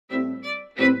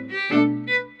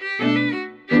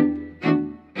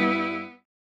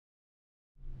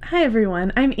Hi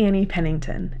everyone, I'm Annie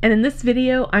Pennington, and in this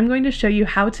video I'm going to show you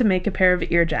how to make a pair of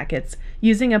ear jackets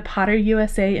using a Potter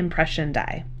USA impression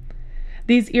die.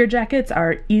 These ear jackets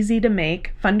are easy to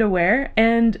make, fun to wear,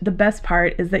 and the best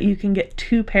part is that you can get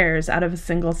 2 pairs out of a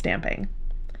single stamping.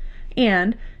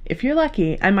 And if you're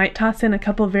lucky, I might toss in a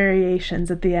couple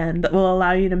variations at the end that will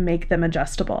allow you to make them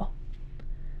adjustable.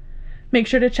 Make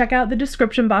sure to check out the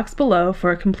description box below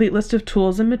for a complete list of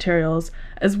tools and materials,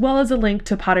 as well as a link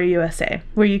to Potter USA,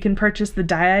 where you can purchase the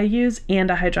die I use and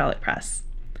a hydraulic press.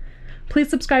 Please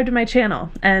subscribe to my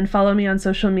channel and follow me on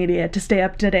social media to stay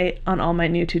up to date on all my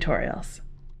new tutorials.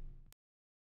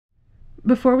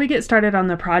 Before we get started on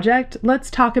the project,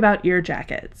 let's talk about ear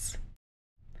jackets.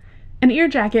 An ear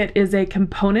jacket is a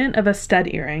component of a stud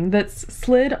earring that's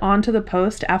slid onto the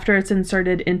post after it's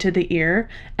inserted into the ear,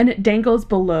 and it dangles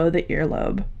below the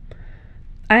earlobe.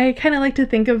 I kind of like to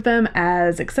think of them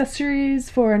as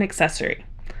accessories for an accessory.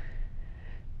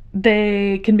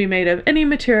 They can be made of any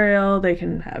material, they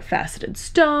can have faceted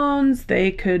stones, they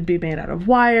could be made out of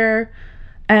wire,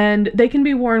 and they can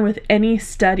be worn with any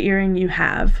stud earring you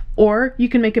have, or you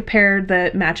can make a pair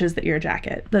that matches the ear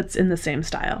jacket that's in the same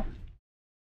style.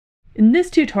 In this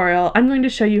tutorial, I'm going to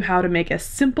show you how to make a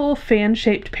simple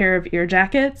fan-shaped pair of ear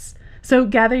jackets, so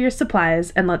gather your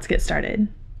supplies and let's get started.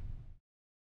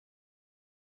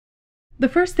 The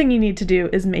first thing you need to do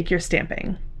is make your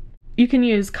stamping. You can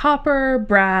use copper,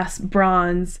 brass,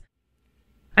 bronze.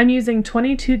 I'm using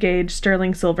 22 gauge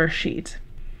sterling silver sheet,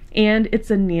 and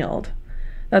it's annealed.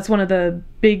 That's one of the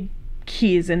big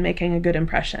keys in making a good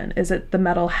impression, is that the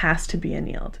metal has to be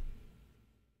annealed.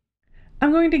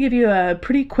 I'm going to give you a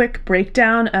pretty quick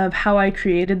breakdown of how I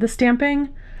created the stamping.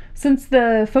 Since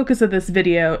the focus of this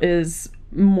video is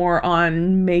more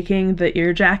on making the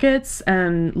ear jackets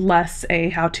and less a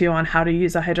how-to on how to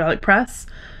use a hydraulic press,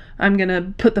 I'm going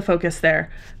to put the focus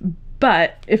there.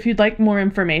 But if you'd like more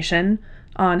information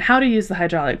on how to use the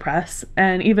hydraulic press,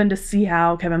 and even to see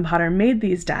how Kevin Potter made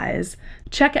these dies,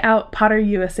 check out Potter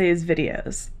USA's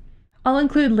videos. I'll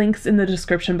include links in the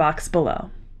description box below.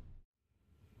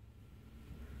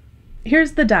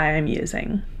 Here's the die I'm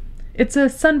using. It's a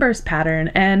Sunburst pattern,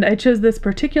 and I chose this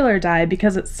particular die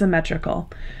because it's symmetrical,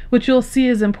 which you'll see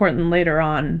is important later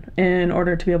on in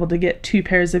order to be able to get 2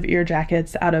 pairs of ear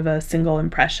jackets out of a single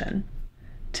impression.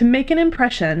 To make an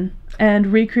impression and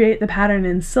recreate the pattern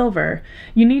in silver,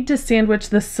 you need to sandwich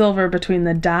the silver between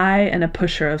the die and a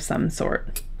pusher of some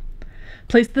sort.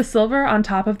 Place the silver on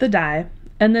top of the die,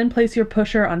 and then place your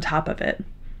pusher on top of it.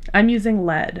 I'm using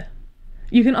lead.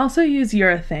 You can also use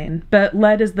urethane, but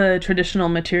lead is the traditional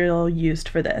material used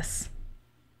for this.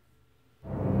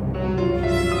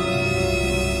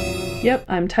 Yep,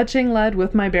 I'm touching lead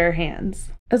with my bare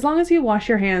hands. As long as you wash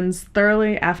your hands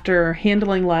thoroughly after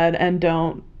handling lead and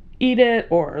don't eat it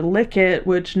or lick it,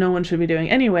 which no one should be doing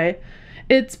anyway,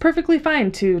 it's perfectly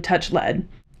fine to touch lead.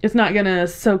 It's not gonna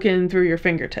soak in through your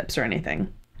fingertips or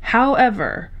anything.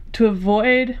 However, to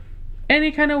avoid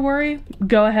any kind of worry,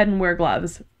 go ahead and wear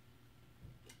gloves.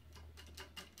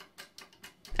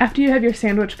 After you have your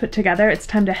sandwich put together, it's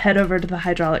time to head over to the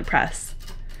hydraulic press.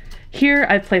 Here,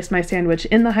 I've placed my sandwich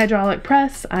in the hydraulic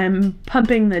press. I'm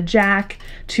pumping the jack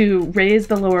to raise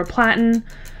the lower platen.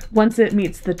 Once it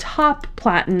meets the top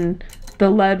platen, the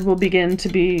lead will begin to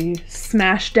be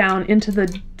smashed down into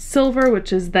the silver,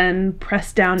 which is then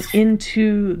pressed down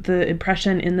into the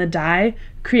impression in the die,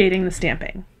 creating the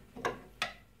stamping.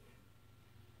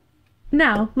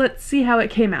 Now, let's see how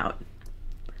it came out.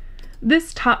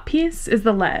 This top piece is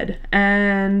the lead,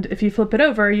 and if you flip it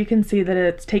over, you can see that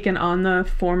it's taken on the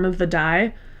form of the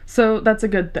die, so that's a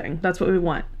good thing. That's what we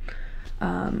want.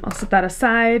 I'll set that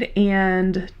aside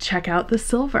and check out the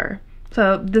silver.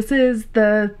 So this is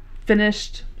the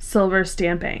finished silver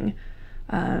stamping.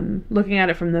 Looking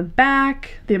at it from the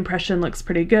back, the impression looks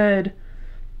pretty good.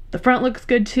 The front looks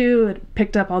good too. It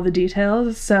picked up all the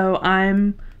details, so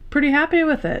I'm pretty happy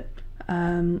with it.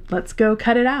 Let's go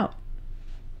cut it out.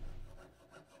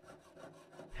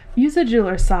 Use a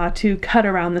jeweler's saw to cut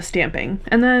around the stamping,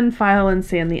 and then file and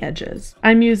sand the edges.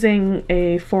 I'm using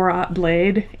a 4/0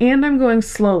 blade, and I'm going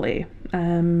slowly,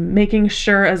 making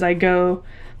sure as I go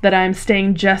that I'm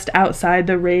staying just outside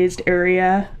the raised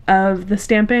area of the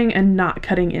stamping and not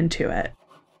cutting into it.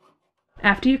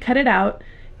 After you cut it out,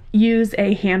 use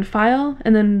a hand file,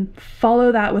 and then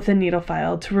follow that with a needle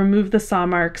file to remove the saw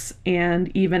marks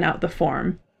and even out the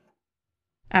form.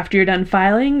 After you're done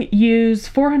filing, use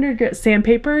 400 grit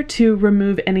sandpaper to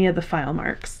remove any of the file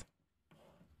marks.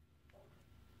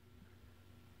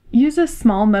 Use a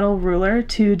small metal ruler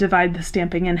to divide the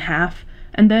stamping in half,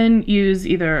 and then use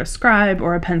either a scribe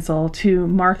or a pencil to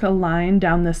mark a line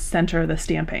down the center of the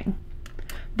stamping.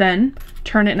 Then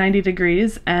turn it 90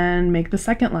 degrees and make the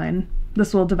second line.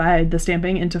 This will divide the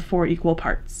stamping into 4 equal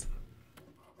parts.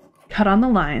 Cut on the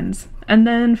lines, and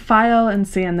then file and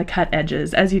sand the cut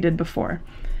edges as you did before,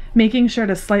 making sure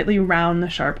to slightly round the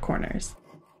sharp corners.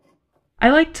 I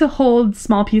like to hold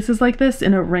small pieces like this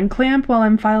in a ring clamp while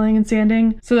I'm filing and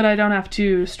sanding so that I don't have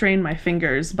to strain my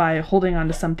fingers by holding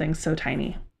onto something so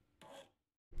tiny.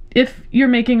 If you're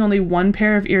making only one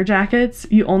pair of ear jackets,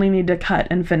 you only need to cut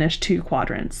and finish 2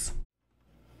 quadrants.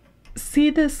 See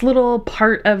this little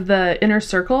part of the inner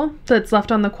circle that's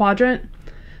left on the quadrant?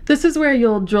 This is where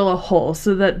you'll drill a hole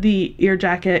so that the ear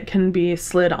jacket can be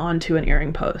slid onto an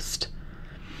earring post.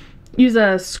 Use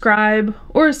a scribe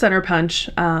or a center punch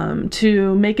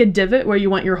to make a divot where you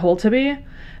want your hole to be,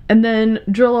 and then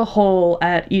drill a hole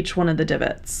at each one of the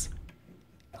divots.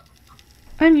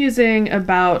 I'm using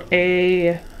about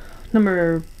a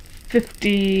number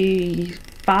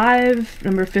 55,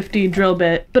 number 50 drill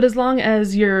bit, but as long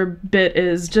as your bit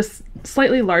is just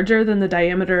slightly larger than the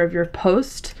diameter of your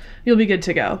post, you'll be good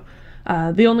to go.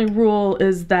 The only rule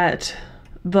is that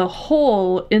the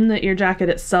hole in the ear jacket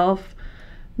itself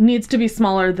needs to be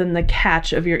smaller than the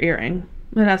catch of your earring.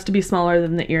 It has to be smaller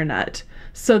than the ear nut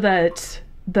so that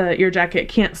the ear jacket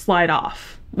can't slide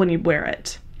off when you wear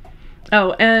it.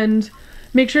 Oh, and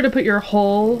make sure to put your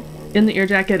hole in the ear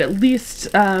jacket at least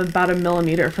about 1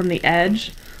 millimeter from the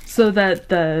edge so that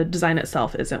the design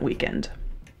itself isn't weakened.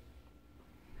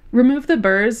 Remove the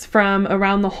burrs from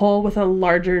around the hole with a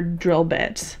larger drill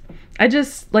bit. I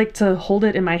just like to hold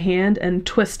it in my hand and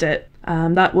twist it.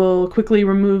 That will quickly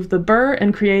remove the burr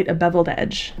and create a beveled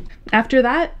edge. After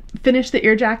that, finish the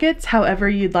ear jackets however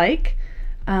you'd like.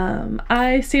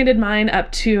 I sanded mine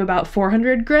up to about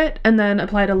 400 grit and then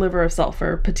applied a liver of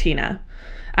sulfur patina.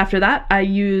 After that, I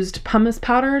used pumice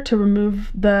powder to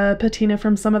remove the patina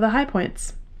from some of the high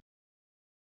points.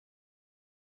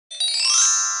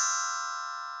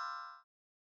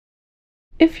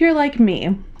 If you're like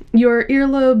me, your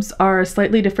earlobes are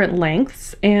slightly different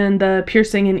lengths and the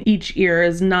piercing in each ear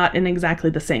is not in exactly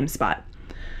the same spot.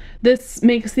 This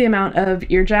makes the amount of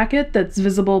ear jacket that's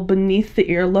visible beneath the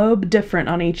earlobe different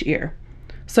on each ear.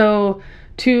 So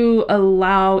to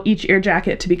allow each ear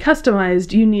jacket to be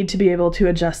customized, you need to be able to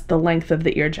adjust the length of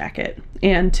the ear jacket.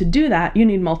 And to do that, you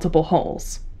need multiple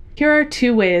holes. Here are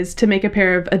 2 ways to make a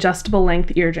pair of adjustable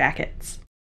length ear jackets.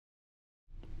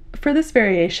 For this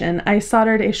variation, I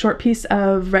soldered a short piece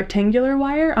of rectangular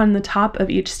wire on the top of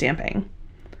each stamping.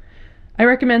 I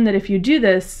recommend that if you do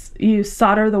this, you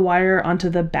solder the wire onto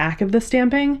the back of the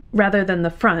stamping rather than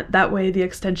the front. That way the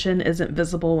extension isn't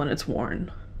visible when it's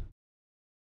worn.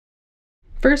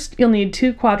 First, you'll need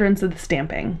 2 quadrants of the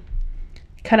stamping.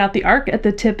 Cut out the arc at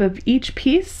the tip of each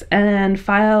piece and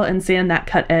file and sand that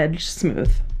cut edge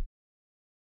smooth.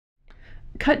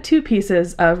 Cut 2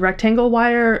 pieces of rectangle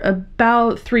wire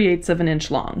about 3/8 of an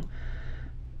inch long.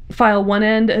 File one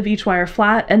end of each wire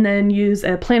flat and then use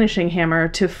a planishing hammer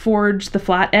to forge the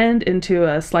flat end into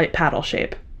a slight paddle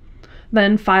shape.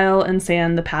 Then file and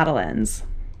sand the paddle ends.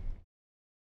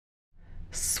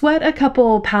 Sweat a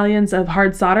couple pallions of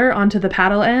hard solder onto the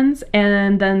paddle ends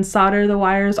and then solder the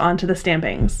wires onto the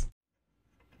stampings.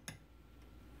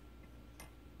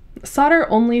 Solder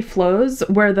only flows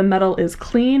where the metal is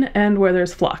clean and where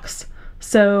there's flux.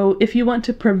 So if you want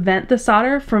to prevent the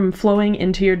solder from flowing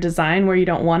into your design where you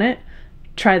don't want it,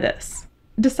 try this.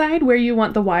 Decide where you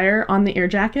want the wire on the ear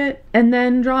jacket and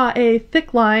then draw a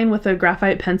thick line with a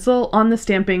graphite pencil on the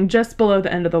stamping just below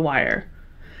the end of the wire.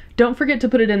 Don't forget to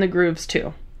put it in the grooves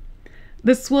too.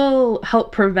 This will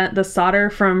help prevent the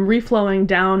solder from reflowing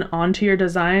down onto your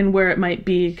design where it might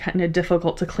be kind of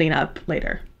difficult to clean up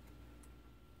later.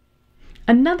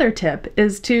 Another tip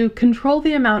is to control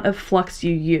the amount of flux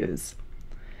you use.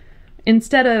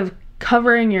 Instead of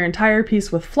covering your entire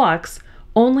piece with flux,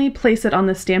 only place it on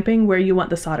the stamping where you want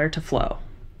the solder to flow.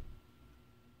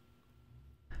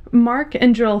 Mark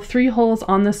and drill 3 holes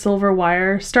on the silver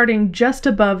wire, starting just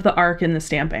above the arc in the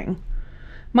stamping.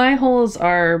 My holes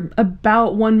are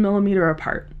about 1 millimeter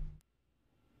apart.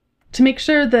 To make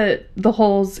sure that the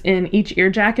holes in each ear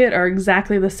jacket are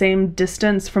exactly the same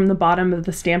distance from the bottom of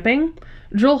the stamping,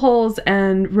 drill holes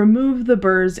and remove the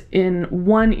burrs in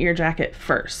one ear jacket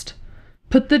first.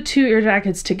 Put the 2 ear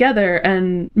jackets together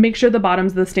and make sure the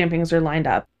bottoms of the stampings are lined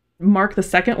up. Mark the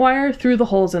second wire through the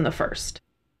holes in the first.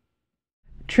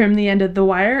 Trim the end of the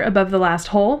wire above the last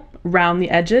hole, round the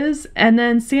edges, and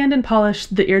then sand and polish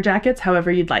the ear jackets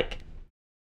however you'd like.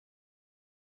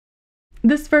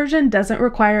 This version doesn't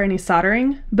require any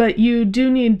soldering, but you do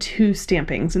need 2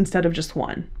 stampings instead of just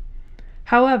 1.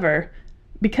 However,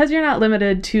 because you're not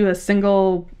limited to a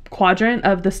single quadrant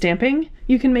of the stamping,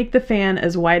 you can make the fan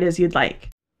as wide as you'd like.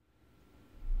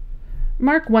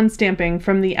 Mark one stamping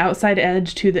from the outside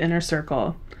edge to the inner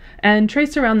circle, and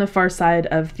trace around the far side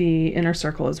of the inner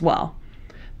circle as well.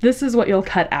 This is what you'll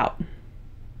cut out.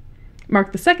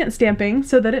 Mark the second stamping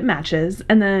so that it matches,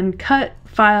 and then cut,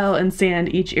 file, and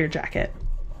sand each ear jacket.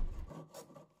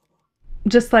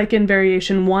 Just like in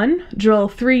variation 1, drill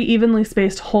 3 evenly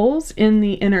spaced holes in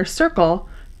the inner circle,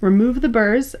 remove the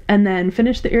burrs, and then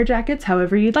finish the ear jackets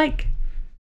however you'd like.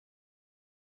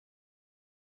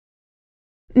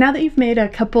 Now that you've made a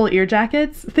couple ear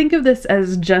jackets, think of this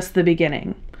as just the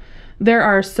beginning. There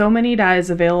are so many dyes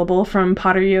available from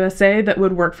Potter USA that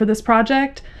would work for this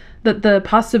project that the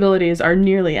possibilities are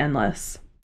nearly endless.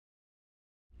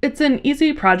 It's an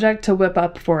easy project to whip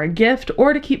up for a gift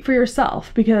or to keep for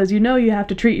yourself because you know you have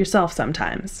to treat yourself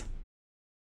sometimes.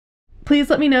 Please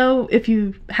let me know if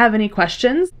you have any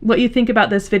questions, what you think about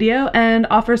this video, and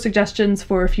offer suggestions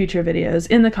for future videos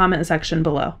in the comment section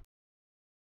below.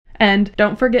 And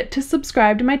don't forget to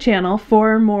subscribe to my channel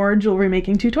for more jewelry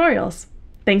making tutorials.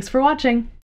 Thanks for watching!